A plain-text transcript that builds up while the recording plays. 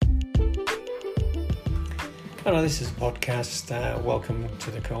Hello, this is a podcast. Welcome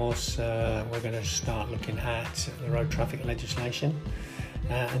to the course. We're going to start looking at the road traffic legislation.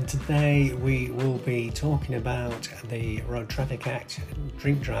 And today we will be talking about the Road Traffic Act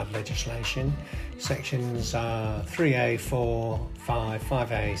drink drive legislation, sections 3A, 4, 5,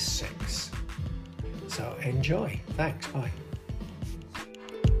 5A, 6. So enjoy. Thanks. Bye.